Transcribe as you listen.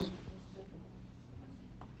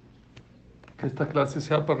Que esta clase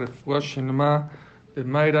sea para Refuah Shenma de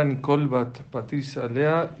Mayra Nicole Bat Patricia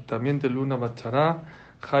Lea y también de Luna Bachara,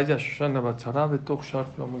 Haya Shoshana Bachara, Betok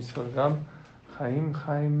Sharf Lomo Israel, Jaime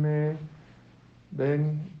Jaime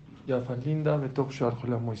Ben Yafalinda, Betok Sharf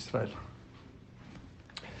Lomo Israel.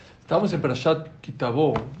 Estamos en Parashat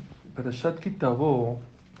Kitabo. Parashat Kitabo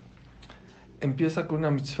empieza con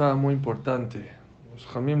una mitzvah muy importante. Los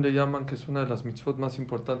Jamim le llaman que es una de las mitzvot más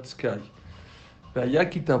importantes que hay. Allá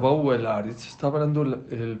Kitabau el Aretz, está hablando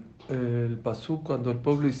el pasú cuando el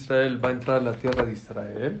pueblo de Israel va a entrar a la tierra de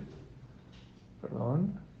Israel.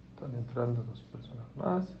 Perdón, están entrando dos personas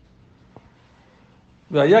más.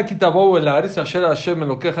 Allá Kitabau el Aretz, ayer Hashem me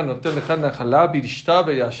lo quejan, hotel lejana jalá, birishta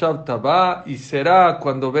beyashav tabá, y será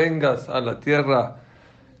cuando vengas a la tierra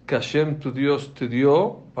que Hashem tu Dios te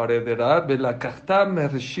dio para heredar, velakachta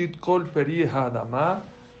mereshit kol peri hadamá,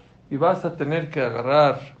 y vas a tener que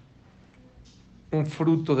agarrar un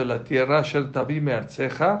fruto de la tierra, Asher Tabi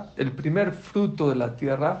Me'artzeja. El primer fruto de la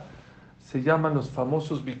tierra se llaman los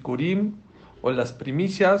famosos bikurim o las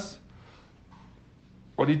primicias.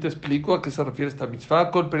 Ahorita explico a qué se refiere esta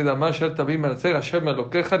mitzvah. Kol peridama Asher Tabi Me'artzeja, Hashem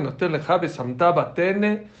Elokeja, notel leja besamta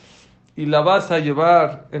batene, y la vas a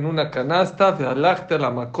llevar en una canasta, ve'alachta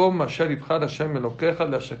la makom Asher ibhar Hashem Elokeja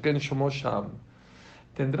le'ashaken shomo sham.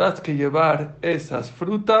 Tendrás que llevar esas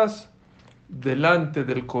frutas delante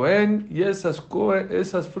del Cohen, y esas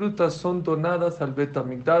frutas son donadas al Bet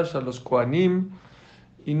Hamikdash, a los Kohanim,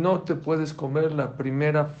 y no te puedes comer la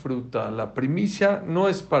primera fruta. La primicia no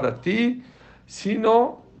es para ti,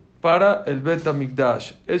 sino para el Bet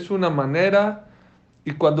Hamikdash. Es una manera,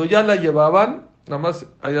 y cuando ya la llevaban, nada más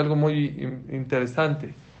hay algo muy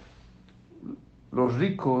interesante. Los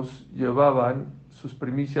ricos llevaban sus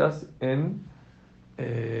primicias en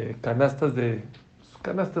canastas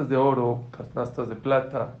de oro, canastas de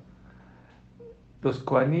plata. Los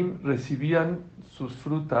Kohanim recibían sus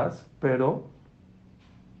frutas, pero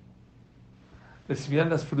recibían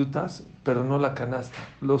las frutas, pero no la canasta.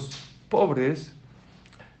 Los pobres,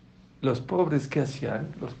 ¿qué hacían?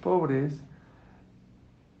 Los pobres,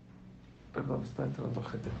 perdón, está entrando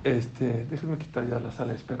gente. Déjenme quitar ya la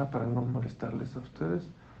sala de espera para no molestarles a ustedes.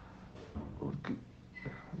 Porque,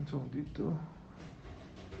 un segundito.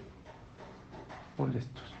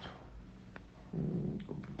 Molestos.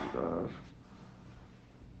 Computar.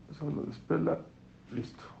 Solo despela.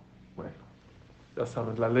 Listo. Bueno. Ya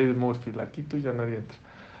sabes, la ley de Murphy. La quito y ya nadie entra.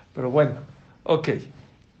 Pero bueno. Ok.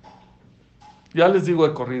 Ya les digo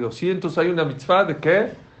de corrido. Sí, entonces hay una mitzvah de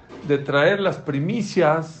 ¿qué? De traer las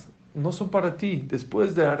primicias. No son para ti.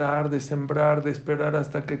 Después de arar, de sembrar, de esperar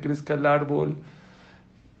hasta que crezca el árbol.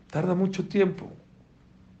 Tarda mucho tiempo.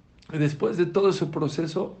 Y después de todo ese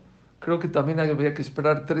proceso, creo que también había que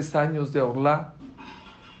esperar 3 años de orlá,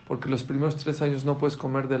 porque los primeros 3 años no puedes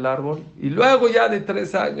comer del árbol. Y luego ya de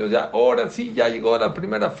 3 años, ya ahora sí, ya llegó la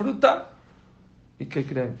primera fruta. ¿Y qué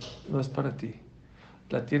creen? No es para ti.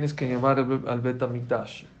 La tienes que llevar al Bet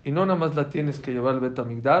Hamikdash. Y no nada más la tienes que llevar al Bet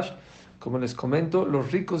Hamikdash. Como les comento,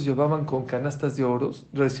 los ricos llevaban con canastas de oros,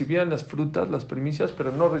 recibían las frutas, las primicias,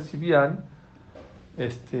 pero no recibían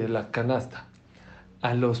la canasta.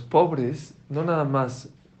 A los pobres, no nada más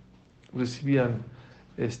recibían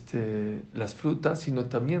las frutas, sino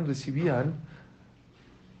también recibían...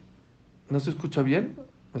 ¿No se escucha bien?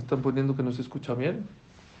 ¿Me están poniendo que no se escucha bien?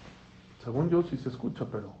 Según yo sí se escucha,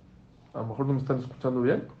 pero a lo mejor no me están escuchando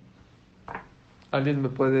bien. ¿Alguien me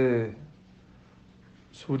puede...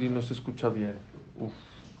 Suri, no se escucha bien. Uf.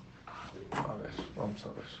 A ver, vamos a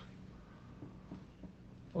ver.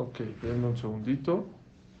 Ok, denme un segundito.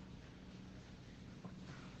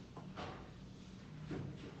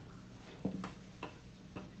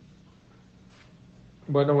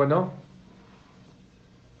 Bueno.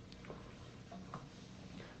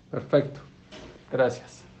 Perfecto.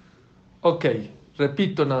 Gracias. Ok,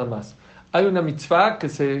 repito nada más. Hay una mitzvah que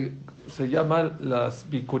se llama las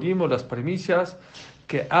bikurim o las primicias,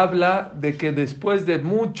 que habla de que después de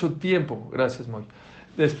mucho tiempo, gracias Moy,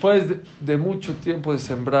 después de mucho tiempo de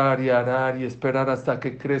sembrar y arar y esperar hasta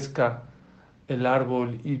que crezca el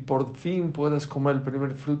árbol y por fin puedas comer el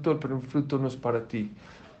primer fruto no es para ti.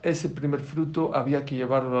 Ese primer fruto había que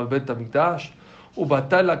llevarlo al Bet Hamikdash.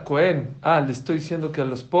 Ubatala Cohen. Le estoy diciendo que a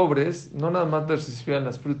los pobres no nada más les recibían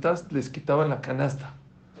las frutas, les quitaban la canasta.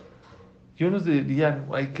 Y unos dirían,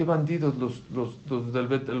 ay, qué bandidos los del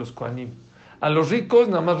Bet, los Kohanim. A los ricos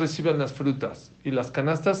nada más reciben las frutas y las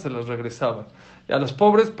canastas se las regresaban. Y a los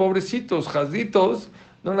pobres, pobrecitos, jazditos,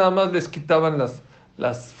 no nada más les quitaban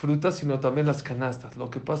las frutas, sino también las canastas. Lo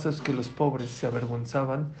que pasa es que los pobres se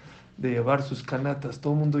avergonzaban de llevar sus canastas.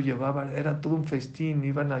 Todo el mundo llevaba, era todo un festín.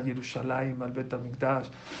 Iban a Jerusalén, al Bet HaMikdash,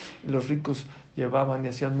 y los ricos llevaban y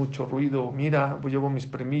hacían mucho ruido. Mira, yo llevo mis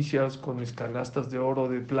primicias con mis canastas de oro,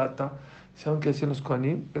 de plata. ¿Saben qué hacían los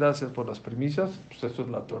Kohanim? Gracias por las primicias, pues eso es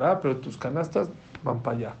la Torah, pero tus canastas van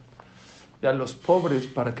para allá. Y a los pobres,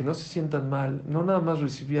 para que no se sientan mal, no nada más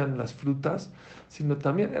recibían las frutas, sino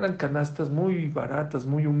también eran canastas muy baratas,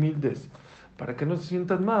 muy humildes. Para que no se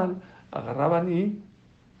sientan mal, agarraban y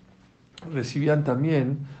recibían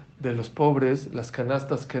también de los pobres las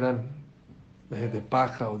canastas que eran de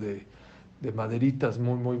paja o de maderitas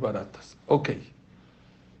muy, muy baratas. Ok.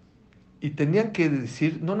 Y tenían que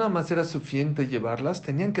decir, no nada más era suficiente llevarlas,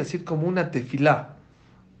 tenían que decir como una tefilá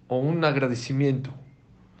o un agradecimiento.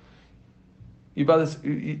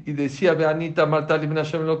 Y decía, Beanita, Marta,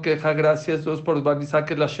 Hashem lo queja, gracias Dios por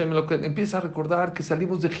Isaac, el Hashem lo que empieza a recordar que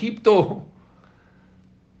salimos de Egipto.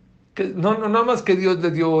 Que no nada más que Dios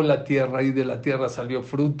le dio la tierra y de la tierra salió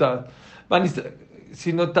fruta,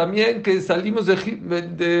 sino también que salimos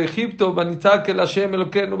de Egipto, Isaac, el Hashem lo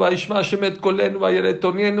que no Ishma Hashem et kolenu,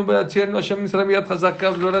 Vayeretonienu, Veachienu, Hashem Israel Yad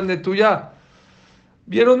Hazakav, Loran de tuya.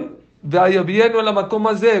 ¿Vieron?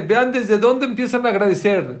 Vean desde dónde empiezan a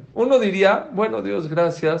agradecer. Uno diría, bueno, Dios,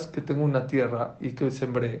 gracias que tengo una tierra y que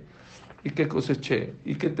sembré y que coseché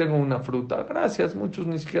y que tengo una fruta. Gracias, muchos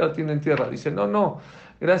ni siquiera tienen tierra. Dicen, no,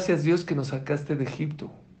 gracias Dios que nos sacaste de Egipto,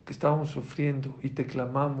 que estábamos sufriendo y te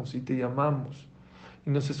clamamos y te llamamos y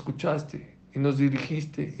nos escuchaste y nos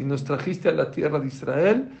dirigiste y nos trajiste a la tierra de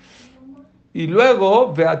Israel. Y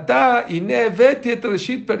luego, Beatá, Ine, Veti, et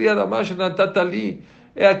Reshit, Periadamash, Natatali.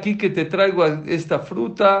 He aquí que te traigo esta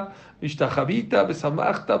fruta, Ishtahavita,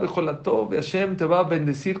 Besamachta, Bejolató, Hashem te va a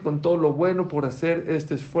bendecir con todo lo bueno por hacer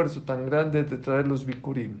este esfuerzo tan grande de traer los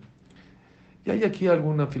Bikurim. Y hay aquí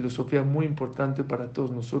alguna filosofía muy importante para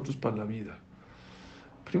todos nosotros, para la vida.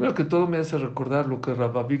 Primero que todo me hace recordar lo que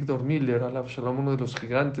Rabbi Víctor Miller, Alav Shalom, uno de los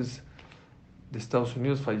gigantes de Estados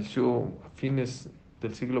Unidos, falleció a fines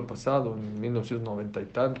del siglo pasado, en 1990 y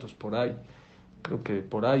tantos, por ahí, creo que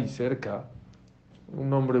por ahí cerca,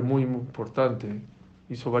 un hombre muy, muy importante,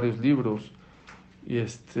 hizo varios libros, y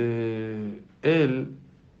él,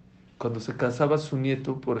 cuando se casaba su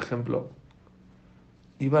nieto, por ejemplo,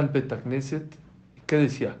 iba al Bet HaKnesset, ¿qué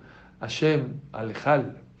decía? Hashem,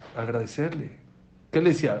 Alejal, agradecerle. ¿Qué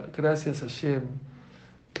le decía? Gracias Hashem,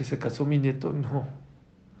 que se casó mi nieto. No,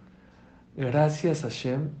 gracias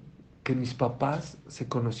Hashem, que mis papás se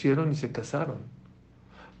conocieron y se casaron.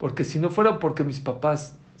 Porque si no fuera porque mis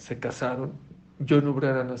papás se casaron, yo no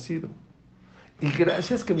hubiera nacido. Y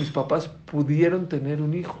gracias que mis papás pudieron tener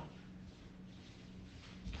un hijo.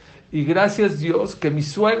 Y gracias Dios que mis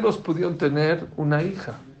suegros pudieron tener una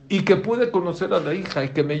hija. Y que pude conocer a la hija y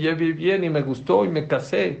que me llevé bien y me gustó y me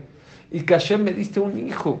casé. Y que Hashem me diste un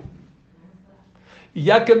hijo. Y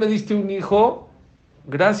ya que me diste un hijo,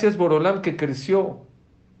 gracias Borolam que creció.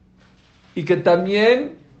 Y que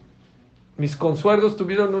también mis consuegros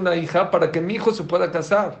tuvieron una hija para que mi hijo se pueda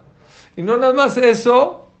casar. Y no nada más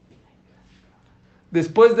eso,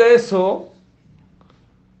 después de eso,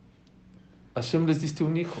 Hashem les diste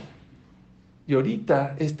un hijo. Y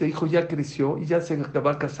ahorita este hijo ya creció y ya se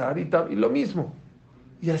va a casar y lo mismo.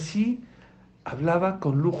 Y así hablaba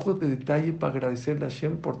con lujo de detalle para agradecerle a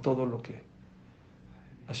Hashem por todo lo que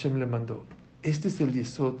Hashem le mandó. Este es el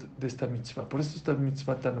yesod de esta mitzvah. Por eso esta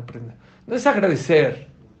mitzvah tan aprenda. No es agradecer,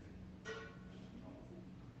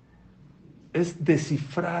 es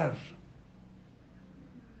descifrar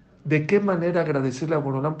de qué manera agradecerle a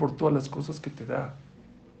Borolán por todas las cosas que te da.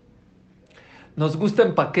 Nos gusta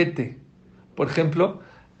en paquete. Por ejemplo,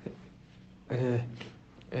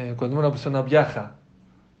 cuando una persona viaja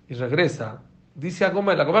y regresa, dice a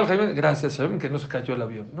Goma, gracias Hashem que no se cayó el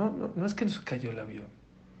avión. No es que no se cayó el avión.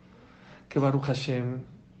 Que Baruch Hashem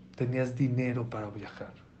tenías dinero para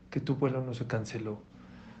viajar, que tu vuelo no se canceló.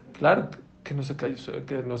 Claro que no se cayó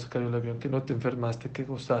el avión, que no te enfermaste, que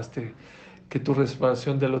gozaste, que tu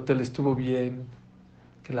reservación del hotel estuvo bien,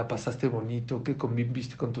 que la pasaste bonito, que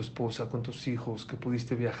conviviste con tu esposa, con tus hijos, que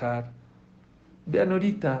pudiste viajar. Vean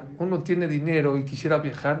ahorita, uno tiene dinero y quisiera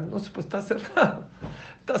viajar, no se puede, está cerrado.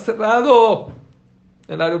 Está cerrado.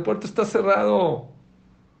 El aeropuerto está cerrado.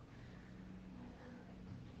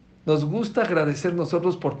 Nos gusta agradecer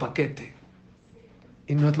nosotros por paquete.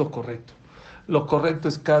 Y no es lo correcto. Lo correcto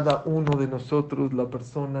es cada uno de nosotros, la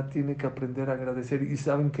persona, tiene que aprender a agradecer. ¿Y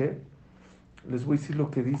saben qué? Les voy a decir lo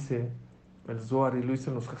que dice el Zohar, y lo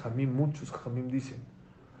dicen los Jajamim, muchos Jajamim dicen.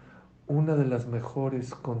 Uno de los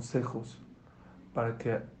mejores consejos para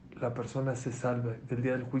que la persona se salve del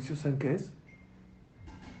día del juicio, ¿saben qué es?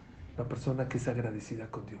 La persona que es agradecida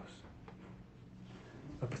con Dios.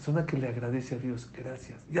 La persona que le agradece a Dios,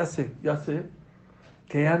 gracias. Ya sé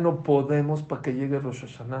que ya no podemos para que llegue Rosh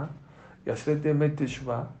Hashanah y hacer Emet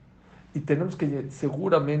Teshuvah. Y tenemos que,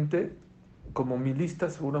 seguramente, como mi lista,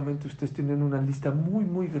 seguramente ustedes tienen una lista muy,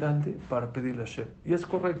 muy grande para pedirle a Hashem. Y es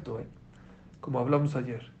correcto, ¿eh? Como hablamos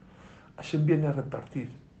ayer. Hashem viene a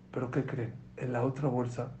repartir. Pero ¿qué creen? En la otra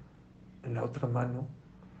bolsa, en la otra mano,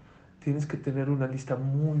 tienes que tener una lista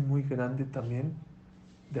muy, muy grande también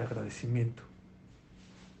de agradecimiento.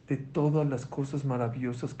 De todas las cosas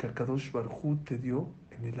maravillosas que Akadosh Baruj Hu te dio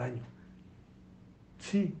en el año.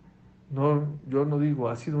 Sí, no, yo no digo,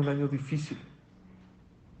 ha sido un año difícil,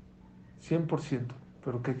 100%,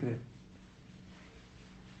 pero ¿qué creen?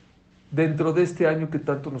 Dentro de este año que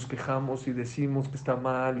tanto nos quejamos y decimos que está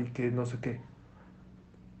mal y que no sé qué,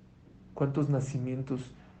 ¿cuántos nacimientos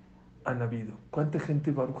han habido? ¿Cuánta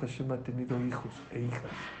gente Baruch Hashem ha tenido hijos e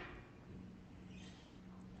hijas?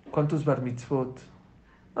 ¿Cuántos bar mitzvot?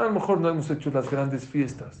 A lo mejor no hemos hecho las grandes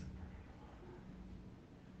fiestas.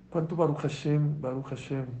 ¿Cuánto Baruch Hashem,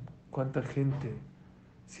 cuánta gente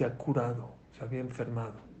se ha curado, se había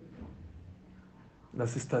enfermado?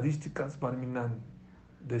 Las estadísticas, Barminan,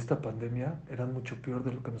 de esta pandemia eran mucho peor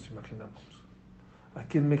de lo que nos imaginamos.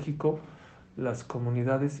 Aquí en México, las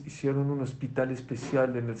comunidades hicieron un hospital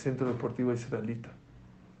especial en el Centro Deportivo Israelita.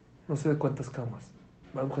 No sé de cuántas camas.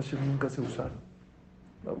 Baruch Hashem nunca se usaron.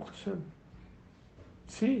 Baruch Hashem.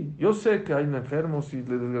 Sí, yo sé que hay enfermos y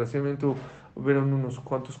desgraciadamente hubieron unos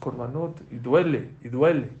cuantos korbanot y duele, y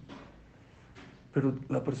duele. Pero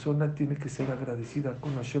la persona tiene que ser agradecida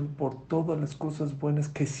con Hashem por todas las cosas buenas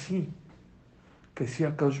que sí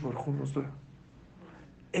Akadosh Baruj Hu nos da.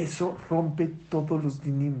 Eso rompe todos los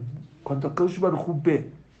dinim. Cuando Akadosh Baruj Hu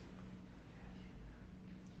ve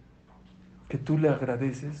que tú le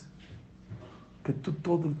agradeces, que tú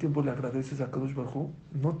todo el tiempo le agradeces a Akadosh Baruj Hu,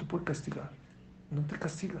 no te puede castigar, no te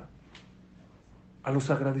castiga. A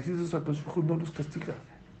los agradecidos a Akadosh Baruj Hu no los castiga.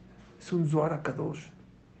 Es un Zohar Akadosh.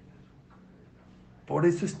 Por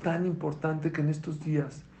eso es tan importante que en estos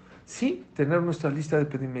días, sí, tener nuestra lista de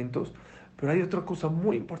pedimentos, pero hay otra cosa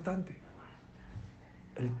muy importante.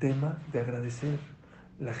 El tema de agradecer.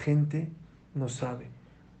 La gente no sabe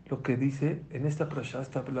lo que dice en esta parashá,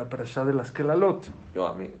 la parashá de las Kelalot.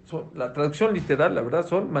 La traducción literal, la verdad,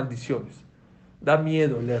 son maldiciones. Da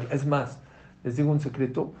miedo leer. Es más, les digo un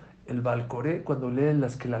secreto, el Balcoré, cuando lee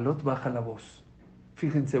las Kelalot, baja la voz.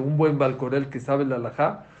 Fíjense, un buen Balcoré, el que sabe la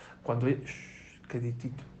halajá, cuando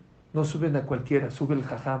queditito. No suben a cualquiera, sube el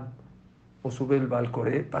jajam o sube el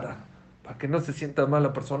Balcoré para que no se sienta mal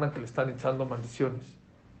la persona que le están echando maldiciones.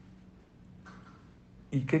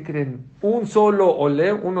 ¿Y qué creen? Un solo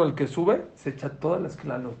olé, uno el que sube, se echa todas las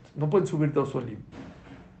Kelalot. No pueden subir dos olim.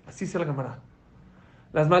 Así se la Gemara.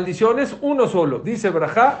 Las maldiciones, uno solo. Dice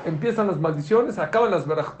Berajá, empiezan las maldiciones, acaban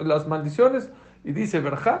las maldiciones y dice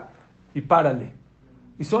Berajá y párale.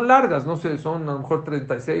 Y son largas, no sé, son a lo mejor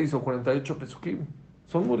 36 o 48 pesukim.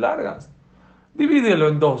 Son muy largas. Divídelo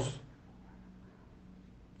en dos.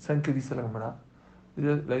 ¿Saben qué dice la Gemara?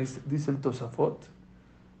 Dice el Tosafot.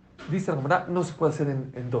 Dice la Gemara, no se puede hacer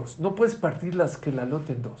en dos. No puedes partir las Kelalot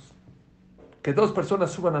en dos. Que dos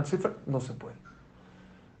personas suban al cifra, no se puede.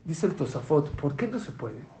 Dice el Tosafot, ¿por qué no se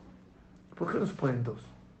puede? ¿Por qué no se puede en dos?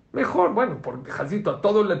 Mejor, bueno, porque Jacito, a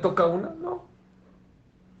todo le toca una, no.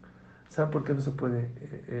 ¿Saben por qué no se puede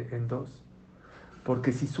en dos?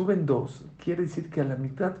 Porque si suben dos, quiere decir que a la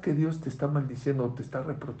mitad que Dios te está maldiciendo o te está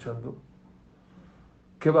reprochando,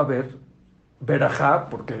 ¿qué va a haber? Berajá,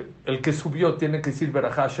 porque el que subió tiene que decir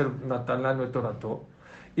Berajá, Asher Natalano et Torato,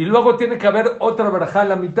 y luego tiene que haber otra Berajá,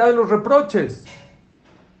 la mitad de los reproches.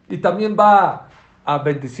 Y también va a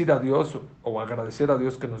bendecir a Dios o agradecer a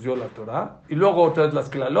Dios que nos dio la Torah, y luego otra es las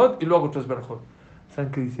Kelalot, y luego otra es Berajot.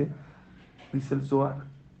 ¿Saben qué dice? Dice el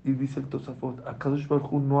Zohar y dice el Tosafot, Akadosh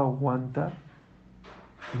Baruj Hu no aguanta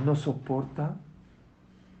y no soporta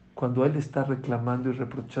cuando él está reclamando y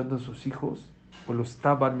reprochando a sus hijos o lo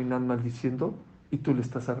está barminan maldiciendo y tú le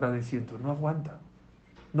estás agradeciendo. No aguanta,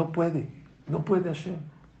 no puede Hashem.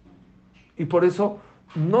 Y por eso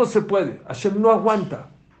no se puede, Hashem no aguanta.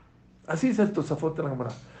 Así dice el Tosafot de la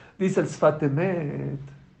Gemara. Dice el Sfat Emet.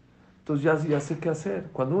 Entonces ya sé qué hacer.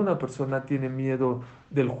 Cuando una persona tiene miedo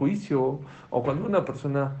del juicio o cuando una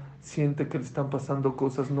persona siente que le están pasando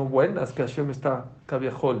cosas no buenas, que Hashem está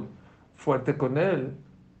cabiajol fuerte con él,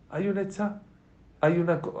 hay una etzá,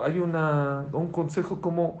 un consejo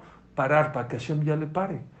como parar para que Hashem ya le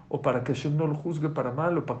pare o para que Hashem no lo juzgue para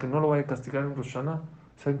mal o para que no lo vaya a castigar en Rosh Hashanah.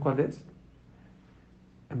 ¿Saben cuál es?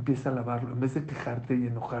 Empieza a lavarlo. En vez de quejarte y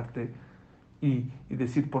enojarte y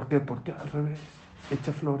decir ¿por qué? Porque al revés.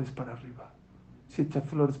 Echa flores para arriba. Si echas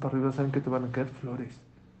flores para arriba, ¿saben que te van a caer? Flores.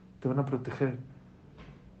 te van a proteger,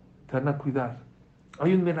 te van a cuidar.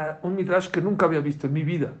 Hay un midrash que nunca había visto en mi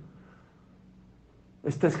vida.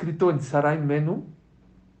 Está escrito en Sarai Menú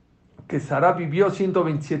que Sara vivió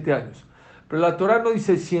 127 años. Pero la Torah no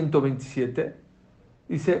dice 127,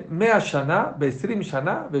 dice Mea Shana, Besrim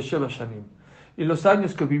Shana, Besheva Shanim. Y los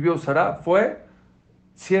años que vivió Sara fue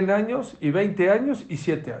 100 años y 20 años y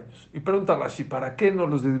 7 años. Y pregunta Rashi, ¿para qué no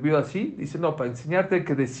los dividió así? Dice, no, para enseñarte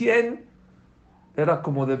que de 100 era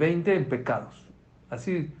como de 20 en pecados.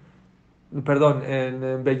 Así, perdón,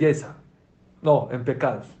 en belleza. No, en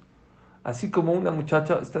pecados. Así como una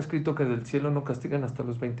muchacha, está escrito que del cielo no castigan hasta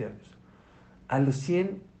los 20 años. A los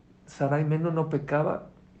 100, Sarai Menú no pecaba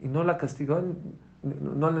y no la castigaban,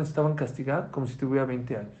 no la necesitaban castigar como si tuviera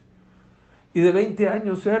 20 años. Y de 20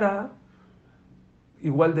 años era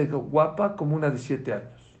igual de guapa como una de 7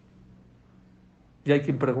 años. Y hay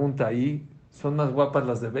quien pregunta ahí, son más guapas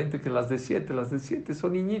las de 20 que las de 7. Las de 7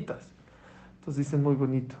 son niñitas. Entonces dicen muy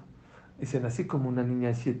bonito. Dicen así como una niña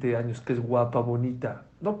de 7 años que es guapa, bonita.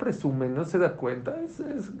 No presume, no se da cuenta,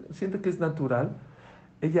 siente que es natural.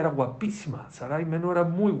 Ella era guapísima. Sarai Menú era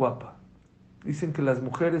muy guapa. Dicen que las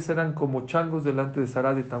mujeres eran como changos delante de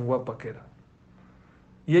Sarai de tan guapa que era.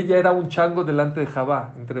 Y ella era un chango delante de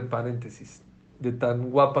Jabá, entre paréntesis, de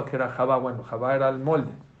tan guapa que era Jabá. Bueno, Jabá era el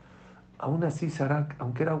molde. Aún así, Sarai,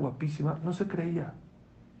 aunque era guapísima, no se creía.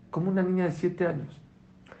 Como una niña de 7 años.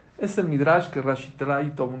 Es el Midrash que Rashi trae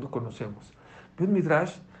y todo el mundo conocemos. Pero el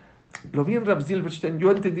Midrash, lo vi en Rav Zilberstein,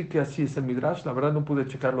 yo entendí que así es el Midrash, la verdad no pude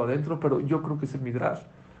checarlo adentro, pero yo creo que es el Midrash.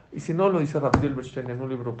 Y si no, lo dice Rav Zilberstein en un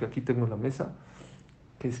libro que aquí tengo en la mesa,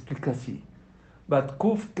 que explica así. Bat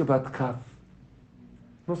Kuf que Bat Kaf.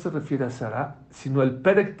 No se refiere a Sara, sino el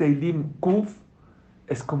Perek Teilim Kuf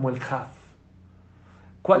es como el Kaf.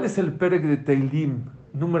 ¿Cuál es el Perek de Teilim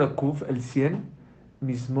número Kuf, el 100?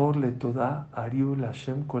 Mismor le toda Ariu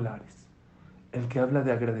Hashem Kolares. El que habla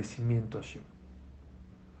de agradecimiento a Hashem.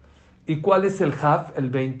 ¿Y cuál es el Haf, el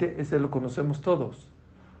 20? Ese lo conocemos todos.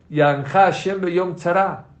 Yanha Hashem beyom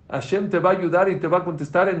tzara. Hashem te va a ayudar y te va a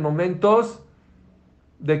contestar en momentos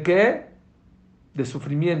 ¿de qué? De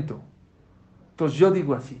sufrimiento. Entonces yo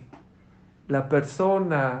digo así. La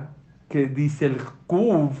persona que dice el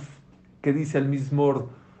Kuf, que dice el Mismor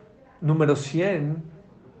número 100,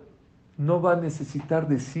 no va a necesitar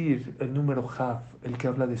decir el número Haf, el que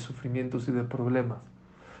habla de sufrimientos y de problemas.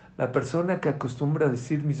 La persona que acostumbra a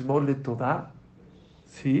decir Mismor le Todá,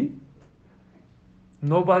 ¿sí?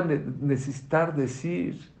 No va a necesitar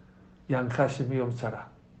decir Yan Hashem Yom Tzara.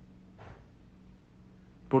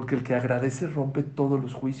 Porque el que agradece rompe todos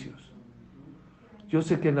los juicios. Yo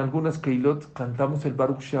sé que en algunas Keilot cantamos el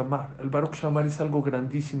Baruch Shamar. El Baruch Shamar es algo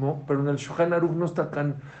grandísimo, pero en el Shulchan Aruch no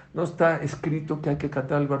está escrito que hay que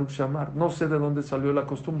cantar el Baruch Shamar. No sé de dónde salió la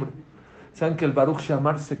costumbre. Saben que el Baruch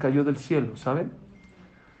Shamar se cayó del cielo, ¿saben?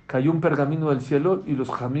 Cayó un pergamino del cielo y los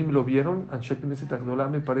Jamim lo vieron, Anshe Knesset Agdolá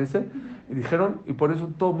me parece, y dijeron, y por eso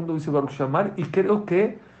todo el mundo dice Baruch Shamar, y creo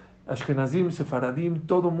que Ashkenazim, Sefaradim,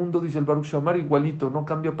 todo el mundo dice el Baruch Shamar igualito, no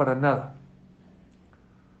cambia para nada.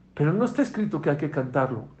 Pero no está escrito que hay que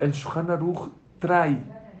cantarlo. El Shulchan Aruch trae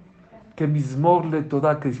que Mismor le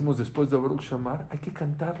Todá, que decimos después de Baruch Shamar, hay que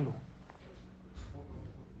cantarlo.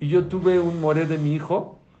 Y yo tuve un moré de mi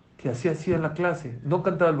hijo que hacía así en la clase, no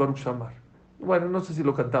cantaba el Baruch Shamar. Bueno, no sé si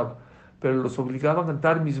lo cantaba, pero los obligaba a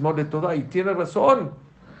cantar Mismor le Todá. Y tiene razón,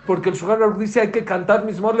 porque el Shulchan Aruch dice hay que cantar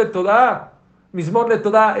Mismor le Todá. Mismor le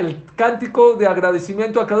Todá, el cántico de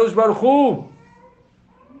agradecimiento a Kadosh Baruj Hu.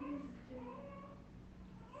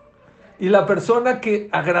 Y la persona que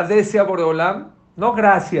agradece a Boreolam, no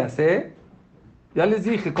gracias, ya les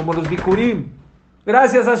dije, como los Bikurim,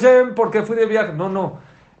 gracias Hashem porque fui de viaje. No, no,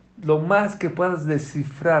 lo más que puedas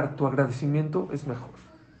descifrar tu agradecimiento es mejor.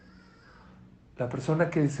 La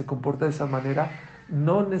persona que se comporta de esa manera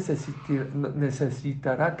no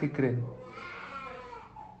necesitará, ¿qué creen?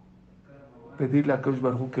 Pedirle a Kadosh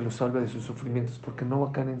Baruj Hu que lo salve de sus sufrimientos, porque no va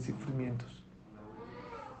a caer en sufrimientos.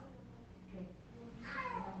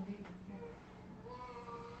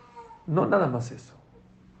 No nada más eso.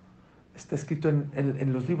 Está escrito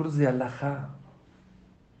en los libros de Alajá,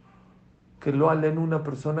 que lo leen una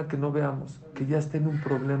persona que no veamos, que ya esté en un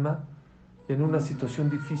problema, en una situación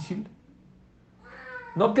difícil.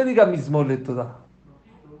 No que diga Mismor le Todá,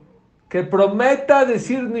 que prometa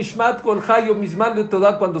decir Nishmat Kol Hay o Mismor le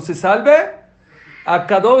Todá cuando se salve, a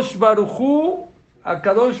Kadosh Baruj Hu,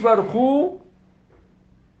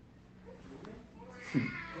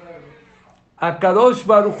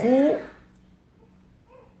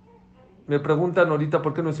 me preguntan ahorita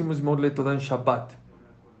por qué no decimos Mismor le Todá en Shabbat.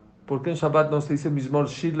 ¿Por qué en Shabbat no se dice Mismor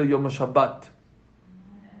Shir le Yom Shabbat?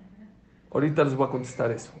 Ahorita les voy a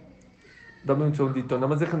contestar eso. Dame un segundito, nada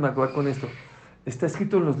más déjenme acabar con esto. Está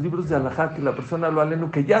escrito en los libros de Alajá que la persona lo aleno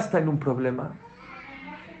que ya está en un problema,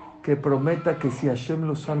 que prometa que si Hashem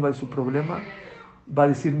lo salva de su problema, va a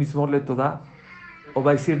decir Mismor le Todá, o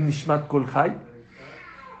va a decir Nishmat Kol Hay,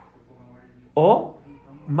 o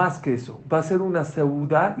más que eso, va a hacer una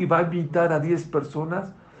seudá y va a invitar a 10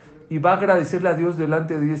 personas y va a agradecerle a Dios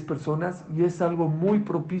delante de 10 personas, y es algo muy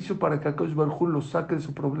propicio para que Akadosh Baruj Hu lo saque de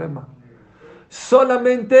su problema.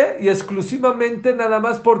 Solamente y exclusivamente nada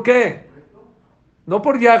más, ¿por qué? No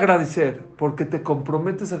por ya agradecer, porque te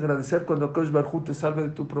comprometes a agradecer cuando Akadosh Baruj Hu te salve de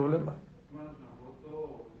tu problema.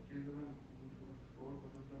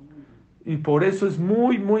 Y por eso es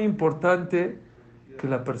muy, muy importante que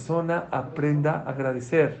la persona aprenda a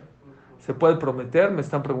agradecer. Se puede prometer, me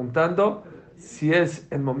están preguntando, si es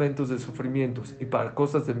en momentos de sufrimientos y para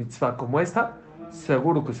cosas de mitzvah como esta,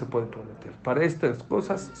 seguro que se puede prometer. Para estas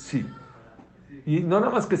cosas, sí. Y no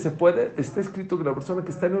nada más que se puede, está escrito que la persona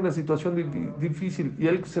que está en una situación difícil y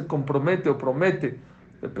él se compromete o promete,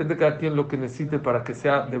 depende de cada quien lo que necesite para que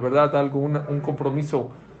sea de verdad algo, un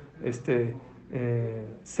compromiso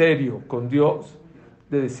serio con Dios,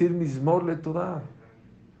 de decir Mismor le Torah,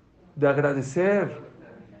 de agradecerle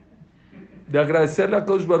a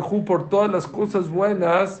Akadosh Baruj Hu por todas las cosas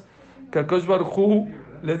buenas que Akadosh Baruj Hu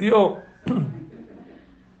le dio.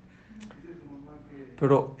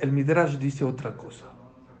 Pero el Midrash dice otra cosa.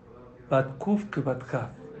 Batkuf que Batkav.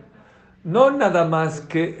 No nada más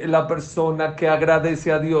que la persona que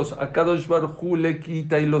agradece a Dios, a Kadosh Baruj Hu le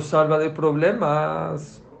quita y lo salva de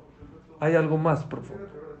problemas. Hay algo más profundo.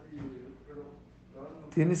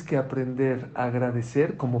 Tienes que aprender a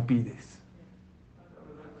agradecer como pides.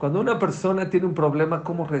 Cuando una persona tiene un problema,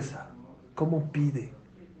 ¿cómo reza? ¿Cómo pide?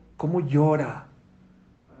 ¿Cómo llora?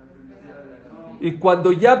 Y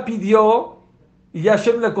cuando ya pidió y ya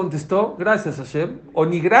Hashem le contestó, gracias Hashem, o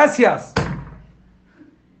ni gracias.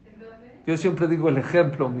 Yo siempre digo el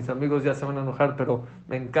ejemplo, mis amigos ya se van a enojar, pero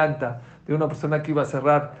me encanta, de una persona que iba a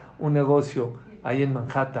cerrar un negocio ahí en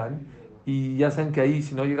Manhattan, y ya saben que ahí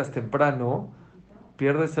si no llegas temprano,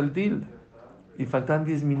 pierdes el deal. Y faltaban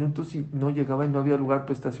 10 minutos y no llegaba y no había lugar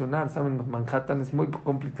para estacionar. Saben, en Manhattan es muy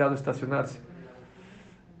complicado estacionarse.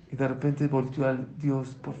 Y de repente volteó al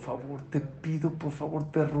Dios, por favor, te pido, por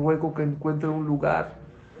favor, te ruego que encuentre un lugar.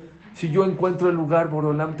 Si yo encuentro el lugar,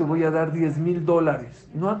 Borolam, te voy a dar $10,000.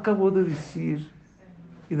 No acabó de decir.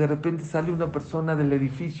 Y de repente sale una persona del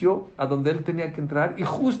edificio a donde él tenía que entrar y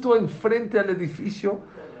justo enfrente al edificio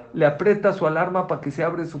le aprieta su alarma para que se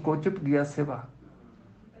abre su coche porque ya se va.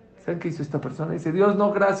 ¿Saben qué hizo esta persona? Dice, Dios,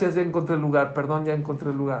 no, gracias, ya encontré el lugar. Perdón, ya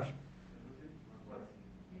encontré el lugar.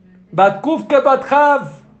 Batkuf que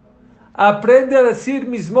Bathav. Aprende a decir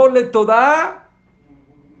Mismor le Todá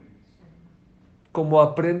como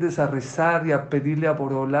aprendes a rezar y a pedirle a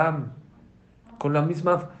Boreolam con la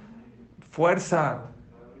misma fuerza.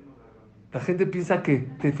 La gente piensa que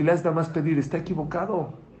tefilá es nada más pedir. Está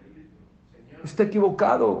equivocado. Está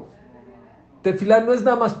equivocado. Tefilá no es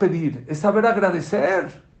nada más pedir, es saber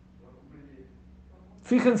agradecer.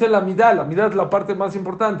 Fíjense la midá es la parte más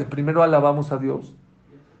importante. Primero alabamos a Dios,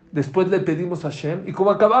 después le pedimos a Hashem, y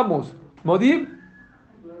 ¿cómo acabamos? Modim.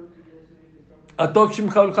 Atov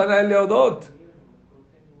Shimcha Ulchana Eleodot.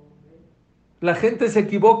 La gente se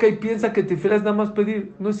equivoca y piensa que tefilá es nada más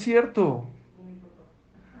pedir. No es cierto.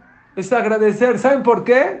 Es agradecer. ¿Saben por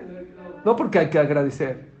qué? No porque hay que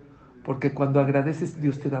agradecer, porque cuando agradeces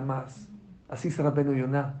Dios te da más. Así será Rabbeinu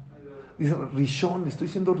Yonah. Dice Rishon, estoy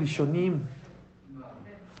siendo Rishonim.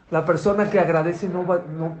 La persona que agradece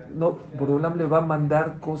Boreolam le va a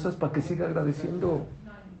mandar cosas para que siga agradeciendo.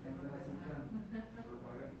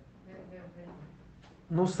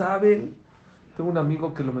 No saben. Tengo un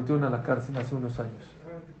amigo que lo metieron a la cárcel hace unos años.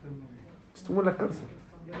 Estuvo en la cárcel.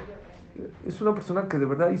 Es una persona que de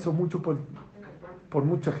verdad hizo mucho por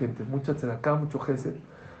mucha gente, mucha tzedakah, mucho gesed.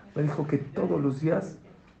 Me dijo que todos los días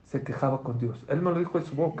se quejaba con Dios. Él me lo dijo de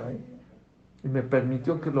su boca, y me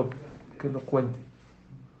permitió que lo cuente.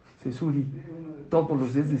 Suri, todos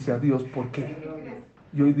los días decía a Dios, ¿por qué?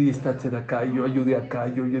 Yo di esta tzedakah, y yo ayudé acá,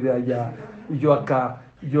 yo ayudé allá, y yo acá,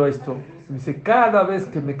 y yo esto. Me dice, cada vez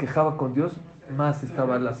que me quejaba con Dios, más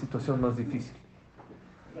estaba la situación más difícil.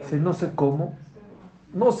 Dice, no sé cómo,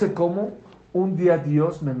 un día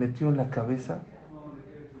Dios me metió en la cabeza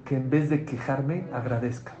que en vez de quejarme,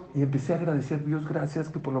 agradezca. Y empecé a agradecer, Dios, gracias,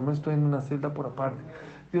 que por lo menos estoy en una celda por aparte.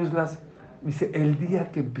 Dios, gracias. Me dice, el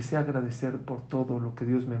día que empecé a agradecer por todo lo que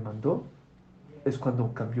Dios me mandó, es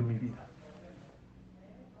cuando cambió mi vida.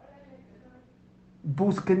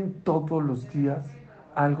 Busquen todos los días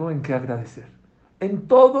algo en que agradecer. En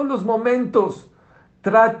todos los momentos,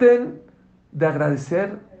 traten de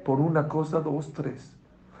agradecer por una cosa, dos, tres.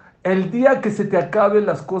 El día que se te acaben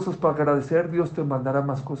las cosas para agradecer, Dios te mandará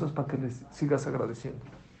más cosas para que les sigas agradeciendo.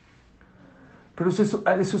 Pero eso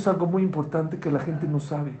es algo muy importante que la gente no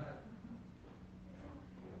sabe.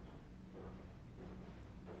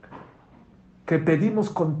 Que pedimos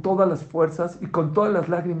con todas las fuerzas y con todas las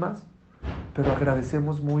lágrimas, pero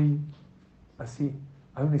agradecemos muy así.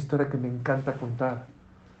 Hay una historia que me encanta contar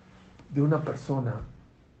de una persona.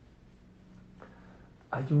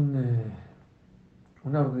 Hay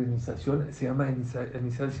una organización, se llama, en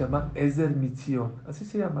Israel se llama Ezer Mitzion, así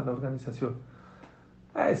se llama la organización.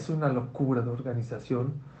 Es una locura de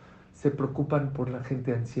organización. Se preocupan por la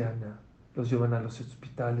gente anciana, los llevan a los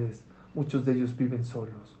hospitales, muchos de ellos viven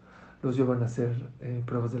solos, los llevan a hacer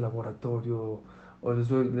pruebas de laboratorio o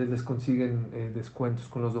les consiguen descuentos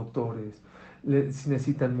con los doctores. Si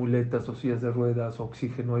necesitan muletas o sillas de ruedas o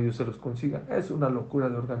oxígeno, ellos se los consigan. Es una locura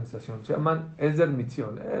de organización. Se llaman Ezer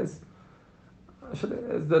Mitzion. Es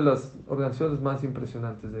de las organizaciones más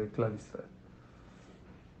impresionantes de Clar Israel.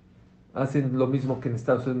 Hacen lo mismo que en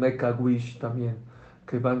Estados Unidos, Make a Wish también,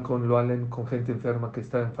 que van lo hacen con gente enferma que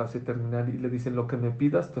está en fase terminal y le dicen lo que me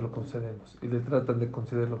pidas, te lo concedemos. Y le tratan de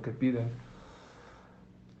conceder lo que piden.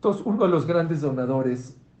 Entonces, uno de los grandes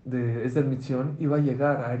donadores de esta misión iba a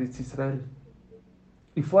llegar a Eretz Israel.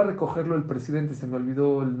 Y fue a recogerlo el presidente, se me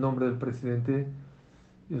olvidó el nombre del presidente,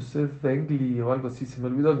 Yosef Bengli o algo así, se me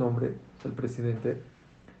olvidó el nombre del presidente.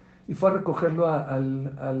 Y fue a recogerlo a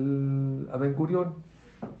Ben Gurión.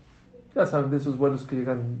 Ya saben, de esos vuelos que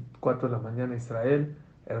llegan 4 de la mañana a Israel,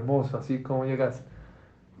 hermoso, así como llegas,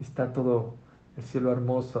 está todo el cielo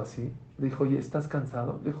hermoso, así. Le dijo, oye, ¿estás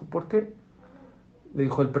cansado? Le dijo, ¿por qué? Le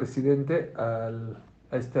dijo el presidente a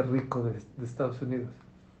este rico de Estados Unidos,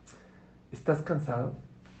 ¿estás cansado?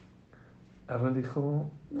 Ahora le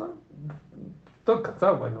dijo, no, estoy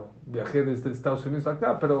cansado, bueno, viajé desde Estados Unidos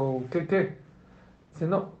acá, pero ¿qué? Dice,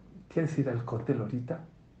 no, ¿quieres ir al cóctel ahorita?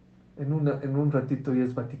 En un ratito ya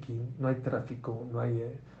es Batiquín, no hay tráfico, no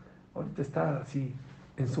hay... ahorita está así,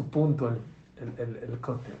 en su punto el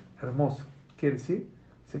cóctel, hermoso. ¿Quieres ir?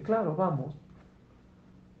 Dice, claro, vamos.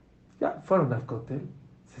 Ya fueron al cóctel,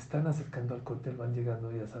 se están acercando al cóctel, van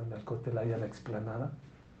llegando, ya saben, al cóctel, ahí a la explanada,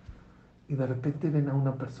 y de repente ven a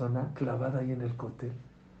una persona clavada ahí en el cóctel,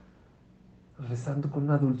 rezando con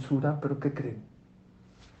una dulzura, pero ¿qué creen?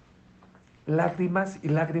 Lágrimas y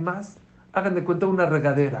lágrimas, hagan de cuenta una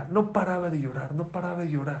regadera, no paraba de llorar, no paraba de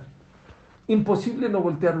llorar. Imposible no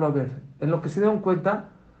voltearlo a ver. En lo que se dieron cuenta,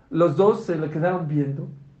 los dos se le quedaron viendo.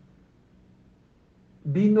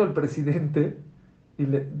 Vino el presidente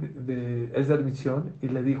de esa misión y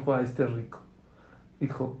le dijo a este rico,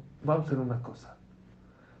 dijo, vamos a hacer una cosa.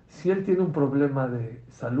 Si él tiene un problema de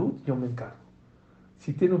salud, yo me encargo.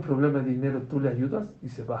 Si tiene un problema de dinero, tú le ayudas y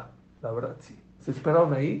se va. La verdad, sí. Se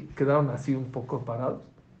esperaron ahí, quedaron así un poco parados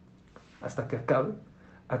hasta que acabe.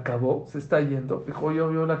 Acabó, se está yendo. Dijo, oye,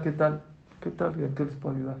 hola, ¿qué tal? ¿Qué tal? ¿En qué les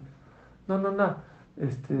puedo ayudar? No, nada.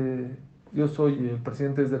 Yo soy el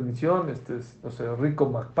presidente de misión, no sé, Rico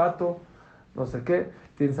Macpato, no sé qué.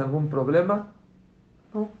 ¿Tienes algún problema?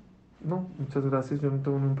 No, no, muchas gracias, yo no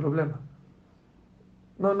tengo ningún problema.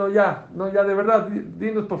 No, ya, de verdad,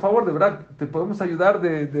 dinos por favor, de verdad, te podemos ayudar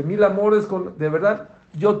de mil amores, de verdad,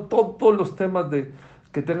 yo todos los temas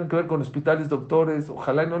que tengan que ver con hospitales, doctores,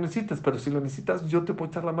 ojalá y no necesites, pero si lo necesitas, yo te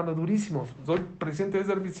puedo echar la mano durísimo, soy presidente de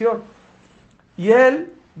esa misión. Y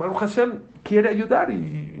él, Baruch Hashem, quiere ayudar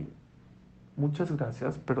y muchas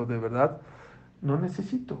gracias, pero de verdad no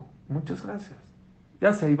necesito, muchas gracias.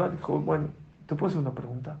 Ya se iba, dijo, bueno, ¿te puedo hacer una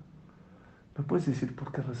pregunta? ¿Me puedes decir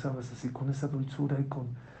por qué rezabas así, con esa dulzura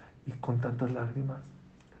y con tantas lágrimas?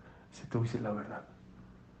 Si te voy a decir la verdad.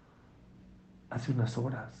 Hace unas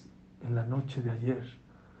horas, en la noche de ayer,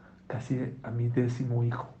 casi a mi 10º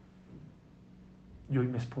hijo. Yo y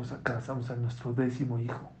mi esposa casamos a nuestro 10º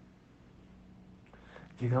hijo.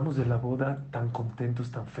 Llegamos de la boda tan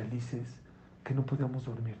contentos, tan felices, que no podíamos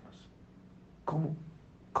dormirnos. ¿Cómo?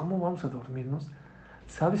 ¿Cómo vamos a dormirnos?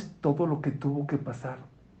 ¿Sabes todo lo que tuvo que pasar?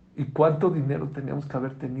 ¿Y cuánto dinero teníamos que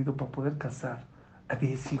haber tenido para poder casar a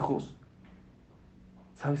 10 hijos?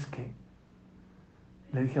 ¿Sabes qué?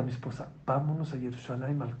 Le dije a mi esposa, vámonos a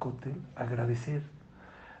Jerusalén al cóctel a agradecer.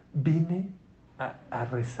 Vine a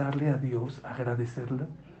rezarle a Dios, a agradecerle,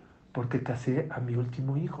 porque casé a mi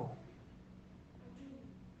último hijo.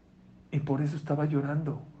 Y por eso estaba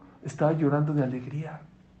llorando de alegría.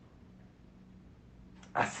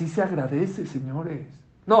 Así se agradece, señores.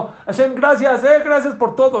 No, Hashem, gracias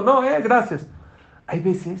por todo. No, gracias. Hay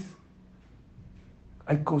veces,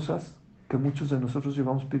 hay cosas que muchos de nosotros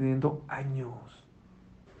llevamos pidiendo años.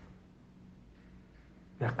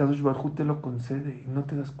 Y Akadosh Baruj Hu te lo concede y no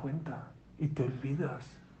te das cuenta y te olvidas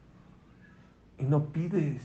y no pides